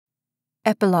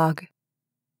Epilogue.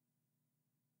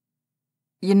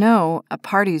 "You know, a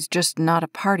party's just not a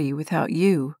party without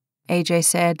you," AJ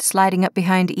said, sliding up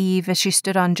behind Eve as she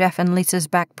stood on Jeff and Lisa's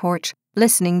back porch,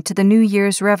 listening to the New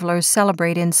Year's revelers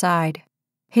celebrate inside.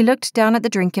 He looked down at the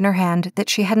drink in her hand that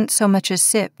she hadn't so much as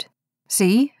sipped.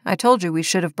 "See, I told you we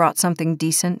should have brought something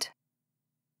decent."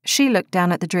 She looked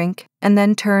down at the drink and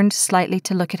then turned slightly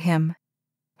to look at him.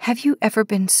 "Have you ever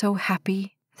been so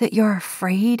happy that you're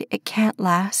afraid it can't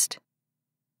last?"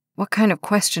 "What kind of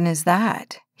question is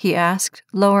that?" he asked,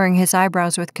 lowering his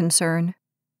eyebrows with concern.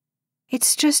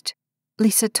 "It's just,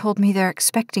 Lisa told me they're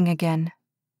expecting again."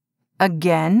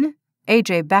 "Again?"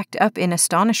 AJ backed up in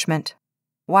astonishment.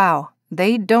 "Wow,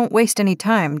 they don't waste any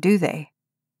time, do they?"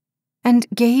 "And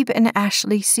Gabe and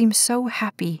Ashley seem so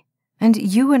happy, and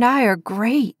you and I are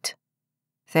great."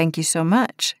 "Thank you so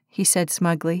much," he said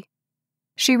smugly.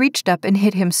 She reached up and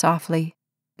hit him softly.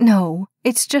 "No,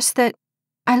 it's just that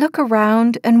I look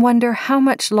around and wonder how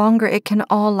much longer it can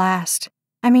all last.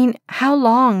 I mean, how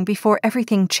long before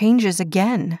everything changes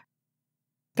again?"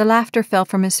 The laughter fell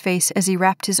from his face as he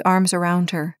wrapped his arms around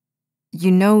her.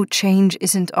 "You know change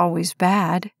isn't always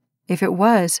bad. If it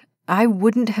was, I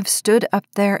wouldn't have stood up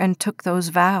there and took those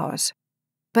vows."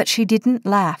 But she didn't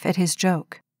laugh at his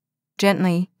joke.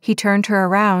 Gently, he turned her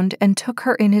around and took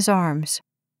her in his arms.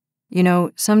 "You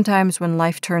know, sometimes when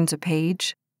life turns a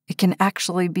page, it can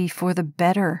actually be for the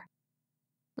better."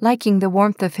 Liking the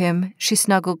warmth of him, she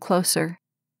snuggled closer.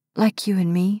 "Like you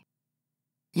and me?"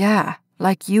 "Yeah,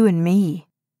 like you and me."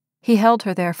 He held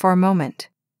her there for a moment.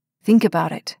 "Think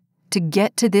about it. To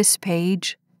get to this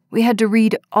page, we had to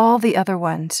read all the other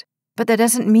ones, but that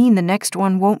doesn't mean the next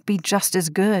one won't be just as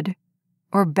good.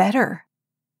 Or better."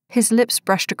 His lips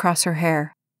brushed across her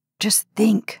hair. "Just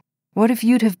think, what if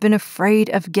you'd have been afraid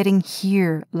of getting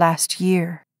here last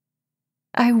year?"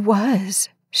 "I was,"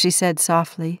 she said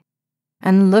softly.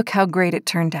 "And look how great it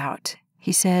turned out,"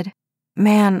 he said.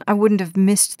 "Man, I wouldn't have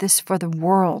missed this for the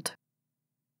world."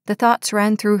 The thoughts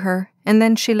ran through her, and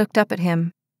then she looked up at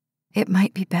him. "It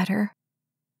might be better."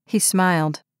 He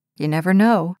smiled. "You never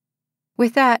know."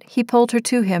 With that, he pulled her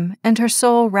to him, and her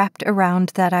soul wrapped around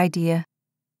that idea.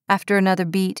 After another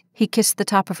beat, he kissed the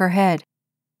top of her head.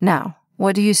 "Now,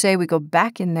 what do you say we go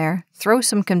back in there, throw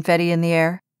some confetti in the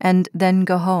air, and then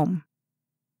go home?"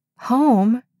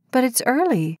 "Home? But it's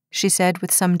early," she said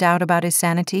with some doubt about his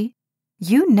sanity.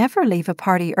 "You never leave a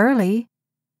party early."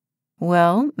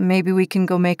 "Well, maybe we can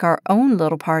go make our own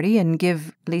little party and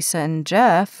give Lisa and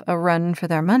Jeff a run for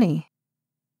their money."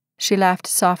 She laughed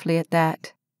softly at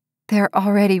that. "They're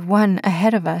already one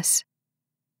ahead of us."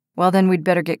 "Well, then we'd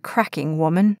better get cracking,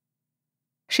 woman."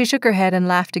 She shook her head and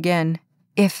laughed again.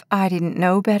 "If I didn't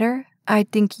know better,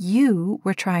 I'd think you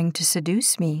were trying to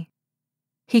seduce me."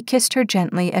 He kissed her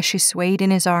gently as she swayed in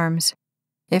his arms.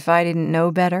 "If I didn't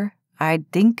know better, I'd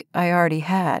think I already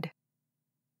had."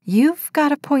 "You've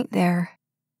got a point there."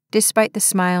 Despite the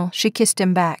smile, she kissed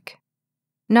him back.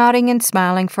 Nodding and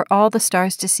smiling for all the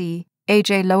stars to see,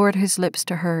 AJ lowered his lips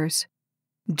to hers.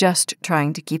 "Just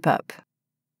trying to keep up."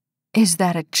 "Is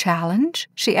that a challenge?"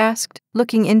 she asked,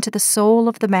 looking into the soul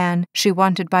of the man she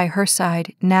wanted by her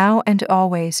side now and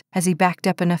always as he backed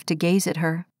up enough to gaze at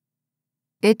her.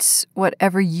 "It's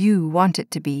whatever you want it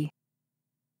to be."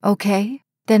 "Okay,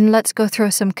 then let's go throw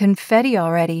some confetti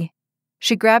already."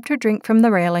 She grabbed her drink from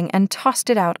the railing and tossed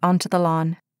it out onto the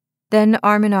lawn. Then,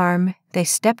 arm in arm, they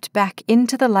stepped back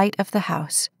into the light of the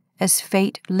house as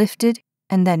fate lifted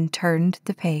and then turned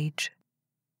the page.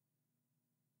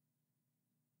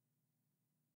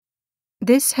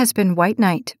 This has been White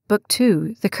Knight, Book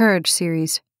 2, The Courage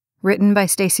series, written by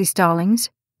Staci Stallings,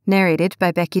 narrated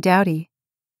by Becky Dowdy.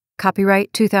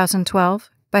 Copyright 2012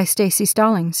 by Staci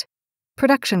Stallings.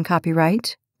 Production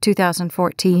copyright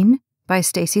 2014 by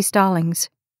Staci Stallings.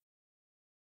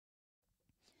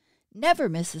 Never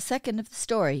miss a second of the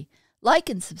story. Like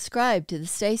and subscribe to the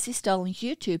Staci Stallings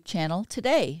YouTube channel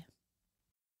today.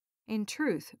 In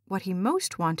truth, what he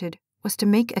most wanted was to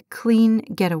make a clean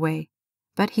getaway,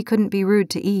 but he couldn't be rude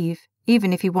to Eve,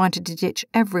 even if he wanted to ditch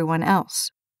everyone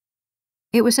else.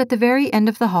 It was at the very end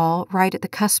of the hall, right at the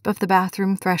cusp of the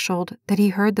bathroom threshold, that he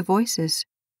heard the voices.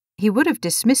 He would have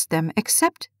dismissed them,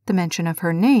 except the mention of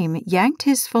her name yanked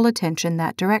his full attention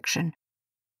that direction.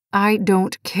 "I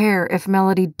don't care if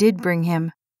Melody did bring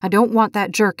him. I don't want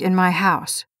that jerk in my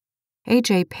house."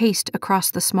 AJ paced across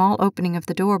the small opening of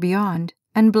the door beyond,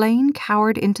 and Blaine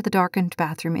cowered into the darkened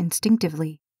bathroom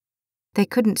instinctively. They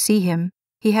couldn't see him.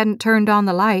 He hadn't turned on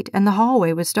the light, and the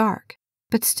hallway was dark.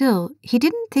 But still, he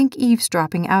didn't think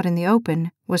eavesdropping out in the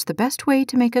open was the best way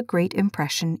to make a great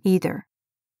impression either.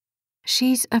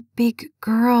 She's a big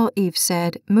girl, Eve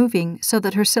said, moving so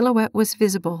that her silhouette was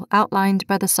visible, outlined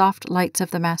by the soft lights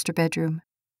of the master bedroom.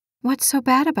 What's so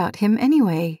bad about him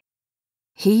anyway?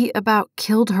 He about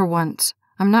killed her once.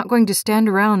 I'm not going to stand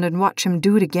around and watch him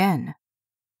do it again.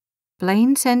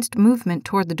 Blaine sensed movement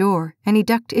toward the door, and he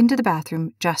ducked into the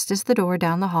bathroom just as the door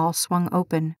down the hall swung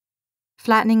open.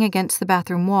 Flattening against the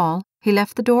bathroom wall, he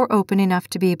left the door open enough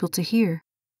to be able to hear.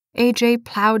 AJ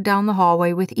plowed down the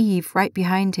hallway with Eve right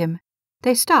behind him.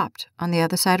 They stopped on the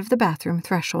other side of the bathroom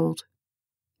threshold.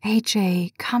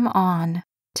 AJ, come on.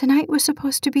 Tonight was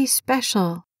supposed to be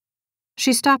special.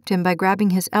 She stopped him by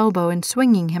grabbing his elbow and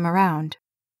swinging him around.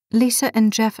 Lisa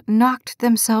and Jeff knocked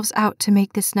themselves out to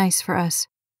make this nice for us.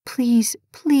 Please,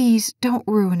 please don't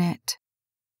ruin it.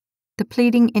 The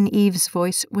pleading in Eve's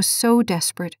voice was so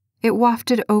desperate, it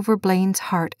wafted over Blaine's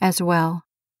heart as well.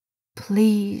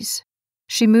 Please.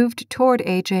 She moved toward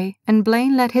AJ, and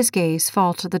Blaine let his gaze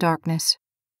fall to the darkness.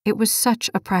 It was such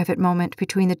a private moment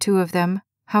between the two of them.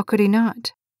 How could he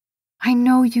not? I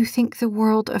know you think the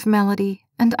world of Melody,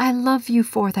 and I love you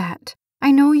for that.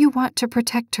 I know you want to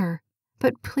protect her,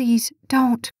 but please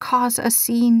don't cause a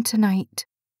scene tonight.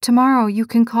 Tomorrow you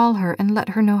can call her and let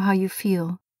her know how you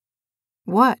feel.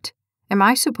 What? Am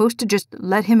I supposed to just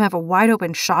let him have a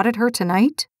wide-open shot at her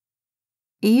tonight?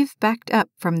 Eve backed up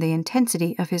from the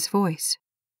intensity of his voice.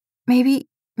 Maybe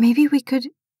we could,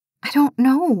 I don't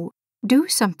know, do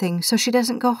something so she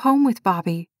doesn't go home with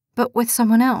Bobby, but with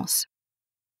someone else.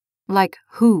 Like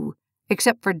who?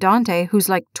 Except for Dante, who's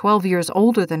like 12 years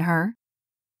older than her.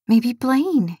 Maybe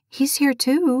Blaine. He's here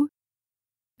too.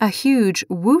 A huge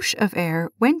whoosh of air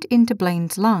went into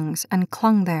Blaine's lungs and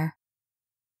clung there.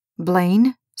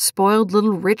 Blaine? Spoiled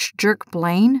little rich jerk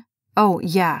Blaine? Oh,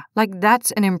 yeah, like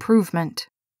that's an improvement.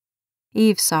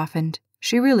 Eve softened.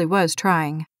 She really was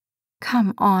trying.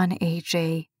 Come on,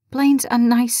 AJ. Blaine's a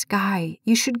nice guy.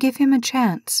 You should give him a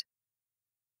chance.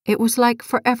 It was like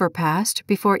forever passed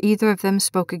before either of them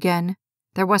spoke again.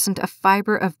 There wasn't a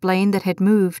fiber of Blaine that had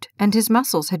moved, and his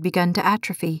muscles had begun to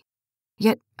atrophy.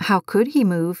 Yet how could he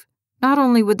move? Not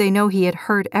only would they know he had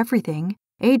heard everything,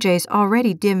 AJ's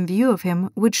already dim view of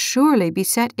him would surely be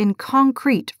set in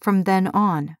concrete from then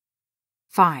on.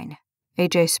 Fine,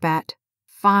 AJ spat.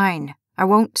 Fine, I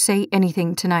won't say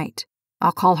anything tonight.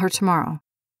 I'll call her tomorrow.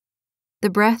 The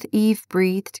breath Eve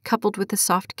breathed, coupled with the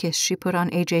soft kiss she put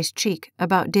on AJ's cheek,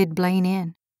 about did Blaine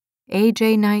in.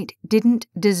 AJ Knight didn't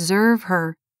deserve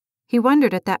her. He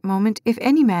wondered at that moment if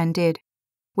any man did.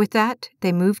 With that,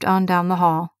 they moved on down the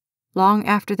hall. Long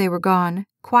after they were gone,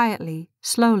 quietly,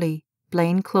 slowly,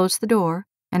 Blaine closed the door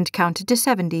and counted to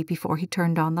 70 before he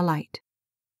turned on the light.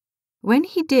 When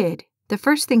he did, the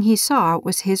first thing he saw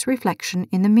was his reflection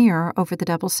in the mirror over the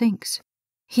double sinks.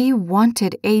 He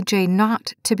wanted AJ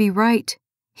not to be right.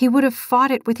 He would have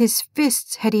fought it with his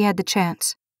fists had he had the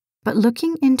chance. But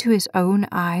looking into his own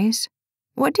eyes,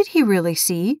 what did he really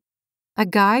see? A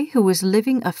guy who was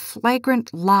living a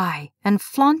flagrant lie and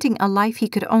flaunting a life he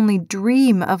could only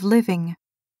dream of living.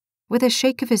 With a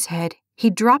shake of his head, he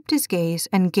dropped his gaze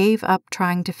and gave up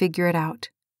trying to figure it out.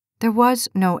 There was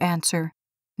no answer.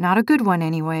 Not a good one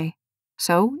anyway.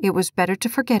 So it was better to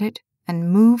forget it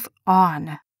and move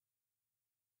on.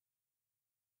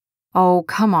 Oh,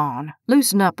 come on,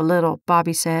 loosen up a little,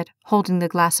 Bobby said, holding the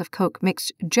glass of Coke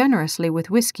mixed generously with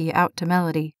whiskey out to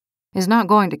Melody. It's not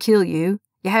going to kill you.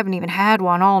 You haven't even had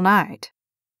one all night.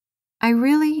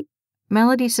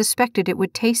 Melody suspected it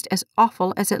would taste as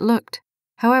awful as it looked.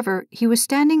 However, he was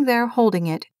standing there holding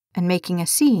it, and making a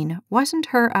scene wasn't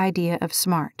her idea of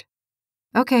smart.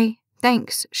 Okay,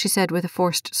 thanks, she said with a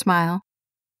forced smile.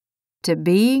 To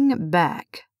being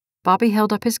back. Bobby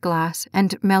held up his glass,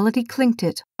 and Melody clinked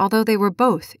it, although they were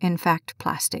both, in fact,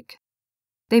 plastic.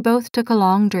 They both took a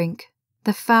long drink.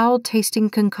 The foul-tasting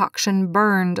concoction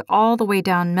burned all the way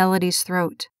down Melody's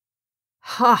throat.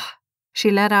 Ha!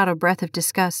 She let out a breath of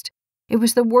disgust. It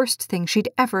was the worst thing she'd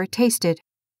ever tasted.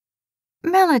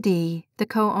 Melody, the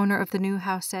co-owner of the new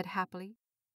house said happily.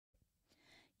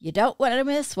 You don't want to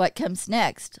miss what comes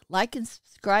next. Like and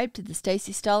subscribe to the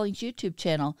Staci Stallings YouTube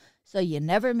channel so you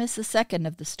never miss a second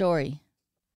of the story.